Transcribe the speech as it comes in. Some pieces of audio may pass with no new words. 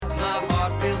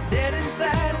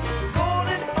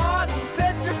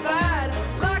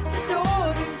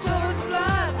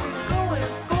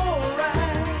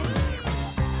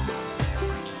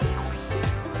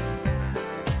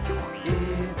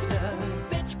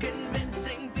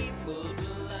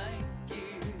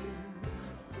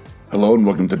Hello and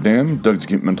welcome to Doug's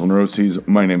Acute Mental Neuroses.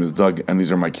 My name is Doug, and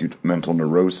these are my acute mental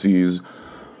neuroses.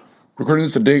 Recording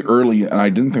this a day early, and I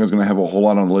didn't think I was going to have a whole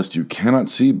lot on the list you cannot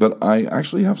see, but I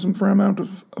actually have some fair amount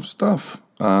of stuff.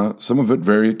 Some of it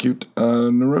very acute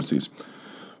neuroses.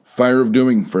 Fire of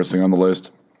doing, first thing on the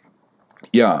list.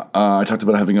 I talked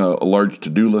about having a large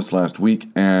to-do list last week,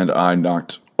 and I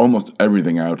knocked almost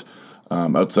everything out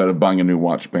outside of buying a new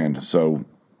watch band, so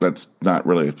that's not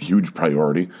really a huge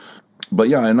priority. But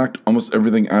yeah, I knocked almost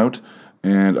everything out,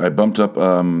 and I bumped up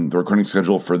the recording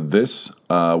schedule for this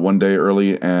one day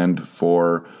early, and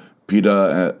for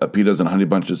PETA's and Honey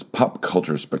Bunch's Pop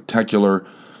Culture Spectacular,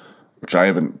 which I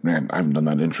haven't done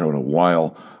that intro in a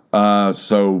while.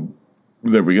 So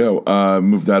there we go.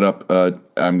 Moved that up. I'm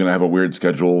going to have a weird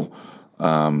schedule.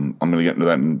 I'm going to get into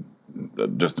that in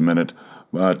just a minute.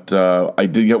 But I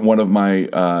did get one of my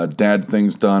dad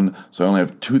things done, so I only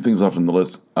have 2 things left on the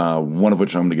list, one of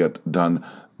which I'm going to get done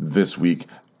this week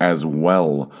as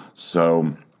well.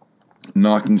 So,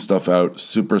 knocking stuff out,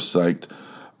 super psyched.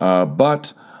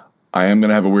 But I am going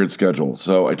to have a weird schedule.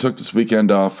 So, I took this weekend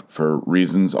off for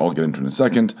reasons I'll get into in a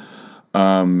second,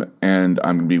 and I'm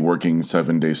going to be working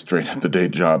 7 days straight at the day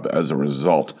job as a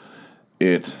result.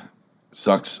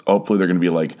 Sucks. Hopefully, they're going to be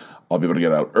like, I'll be able to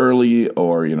get out early,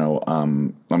 or,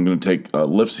 I'm going to take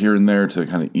lifts here and there to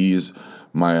kind of ease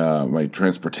my my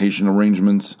transportation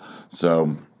arrangements.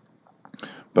 So,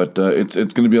 but it's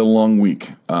going to be a long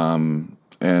week, and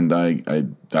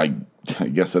I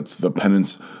guess that's the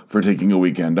penance for taking a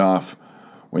weekend off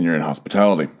when you're in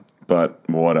hospitality. But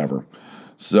whatever.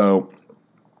 So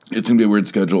it's going to be a weird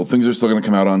schedule. Things are still going to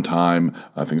come out on time.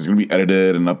 Things are going to be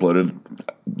edited and uploaded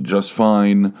just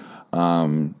fine.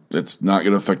 It's not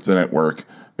going to affect the network.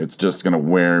 It's just going to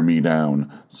wear me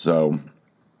down. So,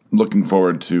 looking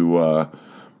forward to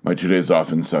my 2 days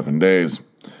off in 7 days.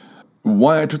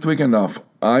 Why I took the weekend off?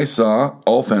 I saw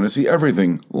All Fantasy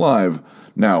Everything live.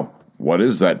 Now, what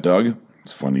is that, Doug?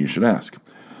 It's funny you should ask.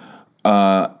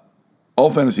 All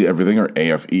Fantasy Everything, or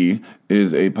AFE,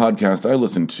 is a podcast I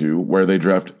listen to where they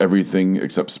draft everything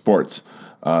except sports.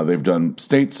 They've done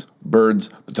states, birds,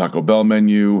 the Taco Bell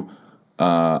menu.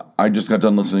 I just got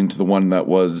done listening to the one that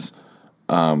was,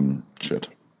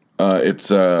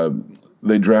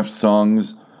 they draft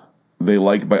songs they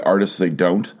like by artists they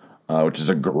don't, which is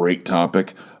a great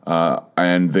topic.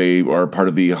 And they are part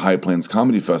of the High Plains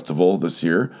Comedy Festival this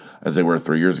year, as they were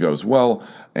 3 years ago as well.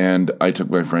 And I took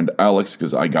my friend Alex,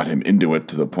 because I got him into it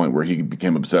to the point where he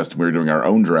became obsessed. We were doing our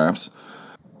own drafts.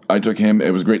 I took him.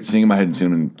 It was great seeing him. I hadn't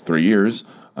seen him in 3 years.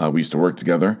 We used to work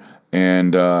together.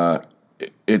 And,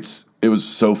 it was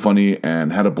so funny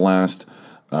and had a blast.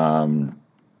 Had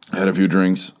a few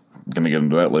drinks. Going to get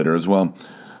into that later as well.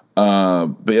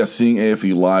 But yeah, seeing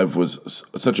AFE live was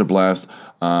such a blast.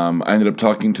 I ended up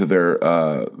talking to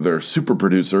their super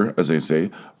producer, as they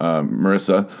say,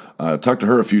 Marissa. Talked to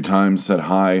her a few times, said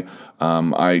hi.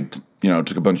 I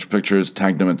took a bunch of pictures,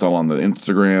 tagged them. It's all on the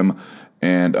Instagram,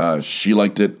 and she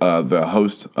liked it. The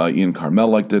host, Ian Carmel,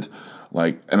 liked it.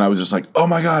 And I was just like, oh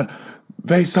my god,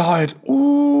 they saw it.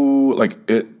 Ooh,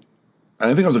 it.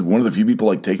 I think I was one of the few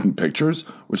people taking pictures,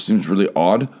 which seems really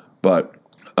odd, but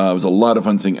it was a lot of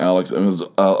fun seeing Alex. It was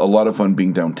a lot of fun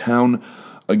being downtown.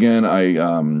 Again, I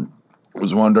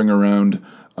was wandering around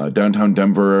downtown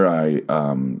Denver.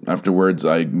 Afterwards,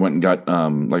 I went and got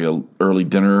a early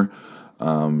dinner.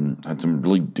 Had some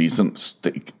really decent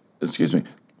steak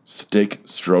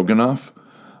stroganoff,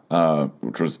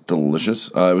 which was delicious.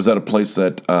 It was at a place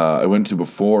that I went to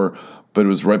before, but it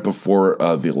was right before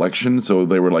the election, so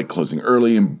they were closing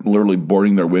early and literally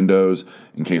boarding their windows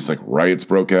in case riots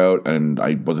broke out, and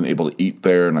I wasn't able to eat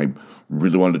there, and I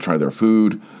really wanted to try their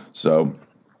food. So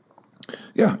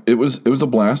yeah, it was a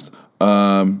blast.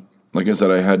 Like I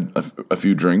said, I had a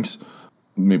few drinks,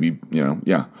 maybe,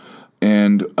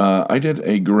 and I did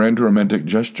a grand romantic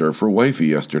gesture for wifey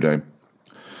yesterday.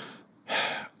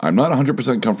 I'm not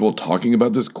 100% comfortable talking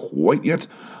about this quite yet.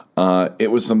 It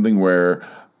was something where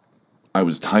I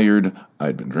was tired,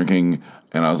 I'd been drinking,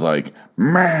 and I was like,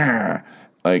 meh,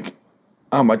 I'm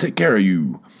gonna take care of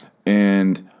you.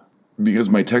 And because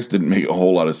my text didn't make a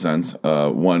whole lot of sense,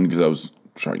 one, because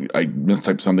I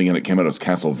mistyped something and it came out as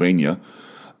Castlevania.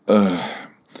 I'm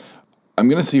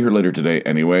gonna see her later today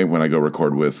anyway when I go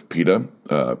record with PETA,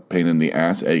 Pain in the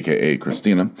Ass, aka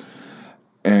Christina.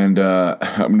 And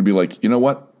I'm gonna be like, you know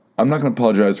what? I'm not gonna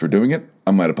apologize for doing it.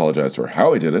 I might apologize for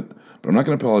how I did it, but I'm not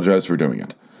gonna apologize for doing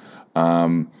it.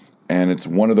 And it's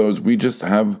one of those, we just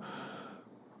have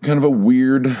kind of a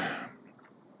weird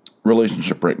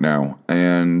relationship right now.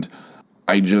 And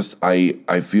I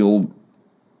feel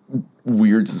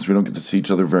weird since we don't get to see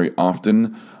each other very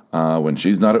often. when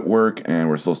she's not at work, and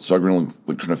we're still struggling,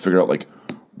 like, trying to figure out like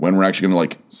when we're actually going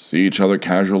to like see each other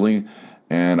casually.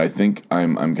 And I think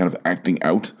I'm kind of acting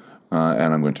out,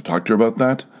 and I'm going to talk to her about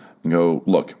that and go,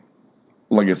 look,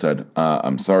 like I said,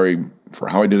 I'm sorry for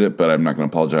how I did it, but I'm not going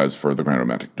to apologize for the grand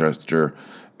romantic gesture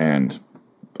and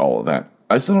all of that.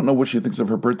 I still don't know what she thinks of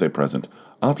her birthday present.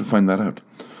 I'll have to find that out.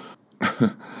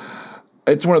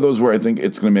 It's one of those where I think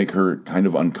it's going to make her kind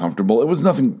of uncomfortable. It was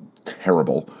nothing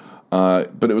terrible,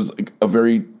 but it was like a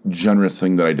very generous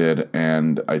thing that I did,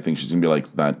 and I think she's going to be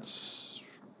like, that's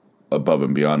above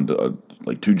and beyond,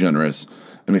 like, too generous.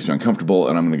 It makes me uncomfortable,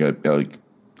 and I'm going to get, like,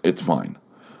 it's fine.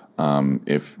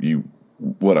 If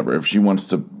she wants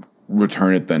to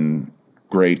return it, then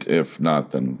great. If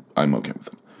not, then I'm okay with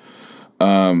it.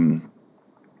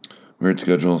 Weird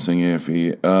schedule, seeing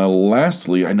AFE.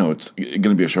 Lastly, I know it's going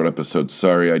to be a short episode.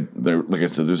 Sorry, like I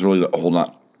said, there's really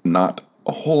not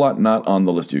a whole lot not on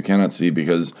the list you cannot see,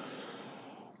 because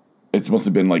it's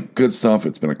mostly been like good stuff.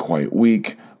 It's been a quiet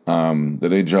week. The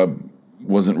day job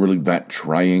wasn't really that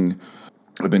trying.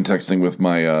 I've been texting with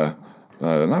my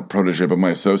not protege, but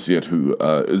my associate, who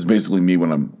is basically me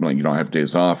when I have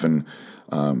days off, and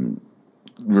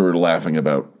we were laughing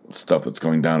about stuff that's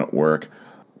going down at work.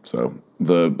 So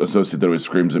the associate that always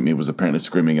screams at me was apparently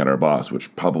screaming at our boss,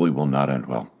 which probably will not end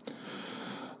well.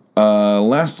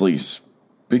 Lastly,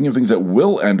 speaking of things that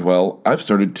will end well, I've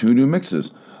started 2 new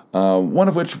mixes. One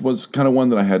of which was kind of one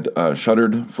that I had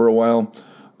shuttered for a while,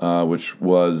 which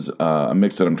was a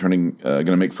mix that I'm going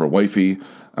to make for a wifey.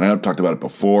 And I know I've talked about it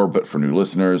before, but for new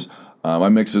listeners, my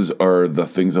mixes are the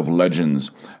things of legends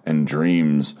and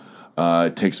dreams.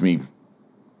 It takes me,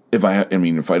 if I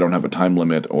don't have a time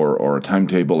limit or a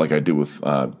timetable like I do with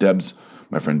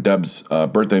my friend Deb's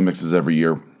birthday mixes every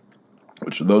year,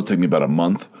 which those take me about a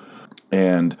month.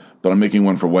 But I'm making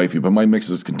one for wifey. But my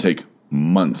mixes can take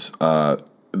months. I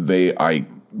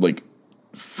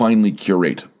finally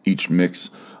curate each mix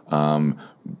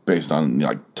based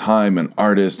on time and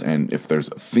artist, and if there's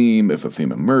a theme, if a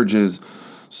theme emerges.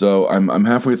 So I'm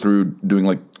halfway through doing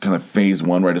kind of phase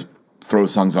 1, where I just throw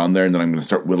songs on there, and then I'm going to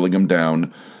start whittling them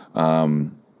down.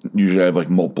 Usually I have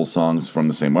multiple songs from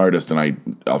the same artist, and I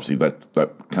obviously that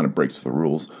kind of breaks the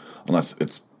rules unless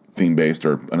it's theme based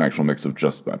or an actual mix of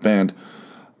just that band.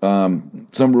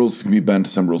 Some rules can be bent,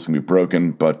 some rules can be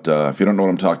broken, but if you don't know what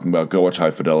I'm talking about, go watch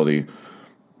High Fidelity.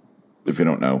 If you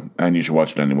don't know, and you should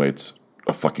watch it anyway, it's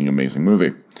a fucking amazing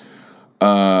movie.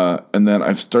 And then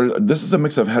I've started, this is a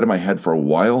mix I've had in my head for a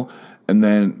while, and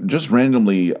then just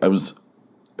randomly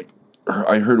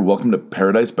I heard Welcome to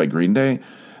Paradise by Green Day,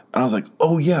 and I was like,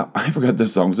 oh yeah, I forgot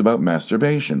this song's about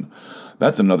masturbation.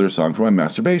 That's another song for my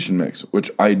masturbation mix, which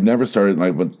I'd never started,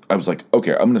 and I was like,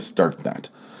 okay, I'm going to start that.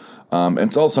 And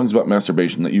it's all songs about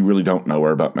masturbation that you really don't know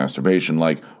are about masturbation,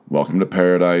 like Welcome to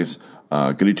Paradise,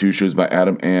 Goody Two Shoes by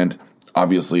Adam Ant,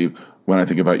 obviously, When I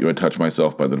Think About You, I Touch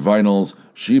Myself by the Divinyls,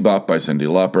 She Bop by Cyndi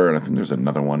Lauper, and I think there's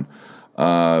another one.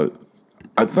 I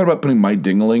thought about putting My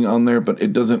Ding-a-Ling on there, but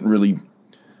it doesn't really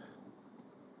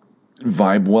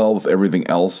vibe well with everything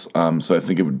else, so I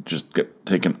think it would just get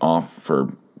taken off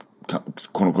for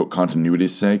quote-unquote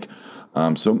continuity's sake.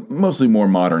 So mostly more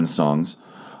modern songs,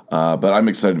 but I'm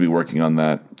excited to be working on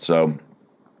that. So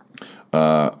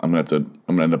I'm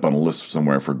gonna end up on a list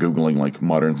somewhere for Googling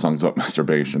modern songs about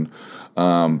masturbation.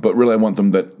 But really, I want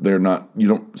them that they're not. You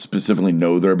don't specifically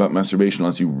know they're about masturbation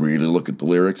unless you really look at the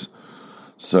lyrics.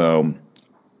 So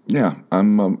yeah,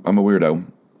 I'm a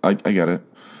weirdo. I get it.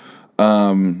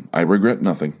 I regret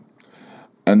nothing,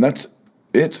 and that's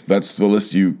it. That's the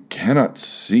list you cannot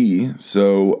see.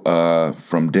 So,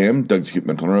 from Damn, Doug's Cute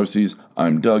Mental Neuroses,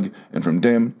 I'm Doug, and from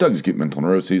Damn, Doug's Cute Mental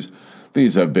Neuroses,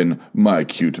 these have been my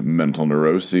cute mental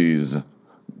neuroses.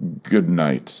 Good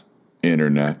night,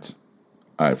 Internet.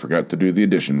 I forgot to do the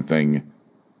addition thing.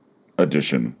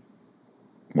 Addition.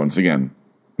 Once again,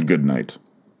 good night,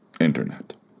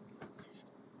 Internet.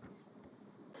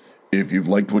 If you've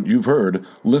liked what you've heard,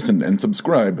 listen and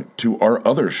subscribe to our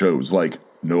other shows like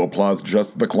No Applause,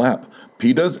 Just the Clap,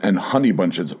 PETA's and Honey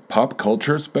Bunch's Pop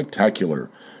Culture Spectacular,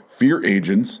 Fear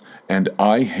Agents, and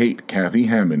I Hate Kathy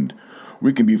Hammond.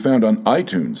 We can be found on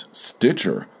iTunes,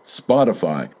 Stitcher,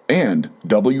 Spotify, and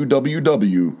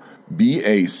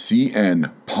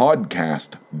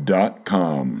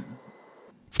www.bacnpodcast.com.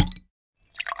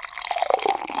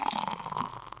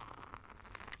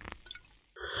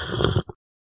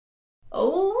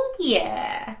 Oh,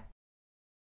 yeah.